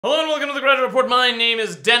Hello and welcome to the Graduate Report. My name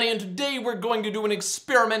is Danny and today we're going to do an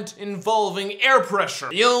experiment involving air pressure.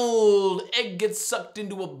 The old egg gets sucked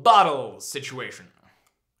into a bottle situation.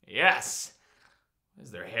 Yes. Is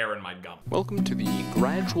there hair in my gum? Welcome to the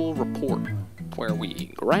Gradual Report, where we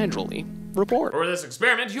gradually report. For this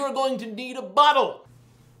experiment, you are going to need a bottle,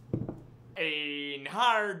 a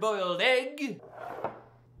hard-boiled egg,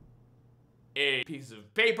 a piece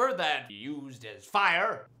of paper that you used as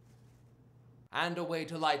fire, and a way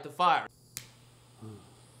to light the fire.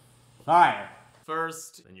 Fire.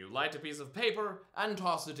 First, then you light a piece of paper and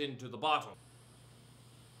toss it into the bottle.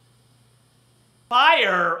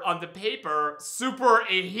 Fire on the paper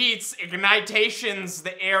superheats, ignitations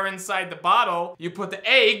the air inside the bottle. You put the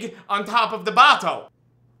egg on top of the bottle.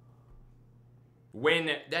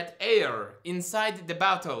 When that air inside the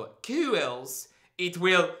bottle cools, it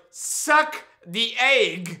will suck the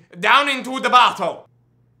egg down into the bottle.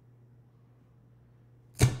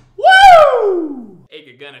 Woo!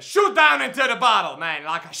 Egg gonna shoot down into the bottle, man,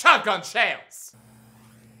 like a shotgun shells.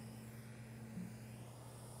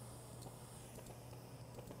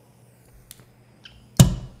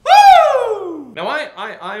 Woo! Now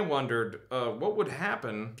I wondered what would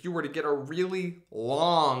happen if you were to get a really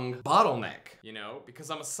long bottleneck, you know,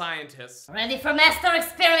 because I'm a scientist. Ready for master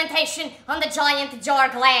experimentation on the giant jar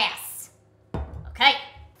glass. Okay,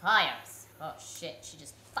 fires. Oh shit, she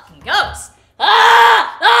just fucking goes.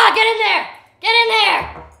 Ah! Get in there! Get in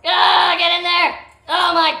there! Ah, get in there!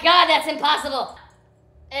 Oh my god, that's impossible.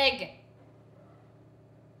 Egg.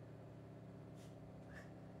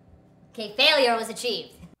 Okay, failure was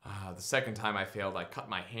achieved. The second time I failed, I cut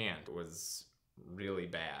my hand. It was really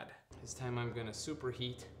bad. This time I'm gonna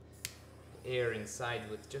superheat the air inside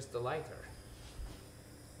with just a lighter.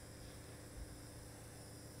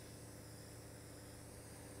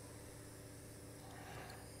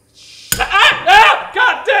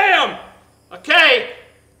 God damn! Okay,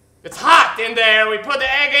 it's hot in there. We put the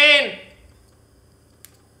egg in.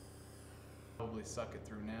 Probably suck it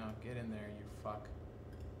through now. Get in there, you fuck.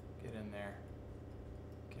 Get in there.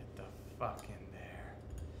 Get the fuck in there.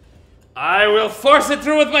 I will force it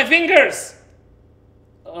through with my fingers.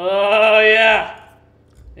 Oh yeah.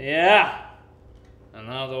 Yeah. And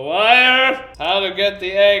now the wire. How to get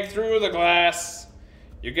the egg through the glass.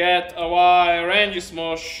 You get a wire and you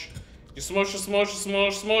smush. You smush, smush,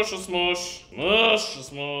 smush, smush, smush, smush,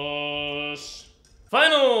 smush.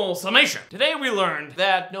 Final summation. Today we learned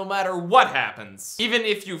that no matter what happens, even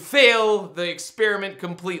if you fail the experiment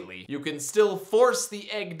completely, you can still force the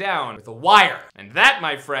egg down with a wire. And that,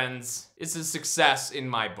 my friends, is a success in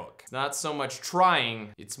my book. It's not so much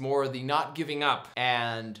trying, it's more the not giving up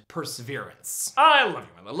and perseverance. I love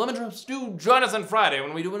you, my little lemon drops. Do join us on Friday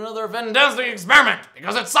when we do another fantastic experiment,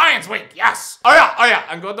 because it's Science Week, yes! Oh yeah,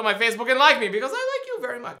 and go to my Facebook and like me, because I like you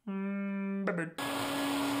very much.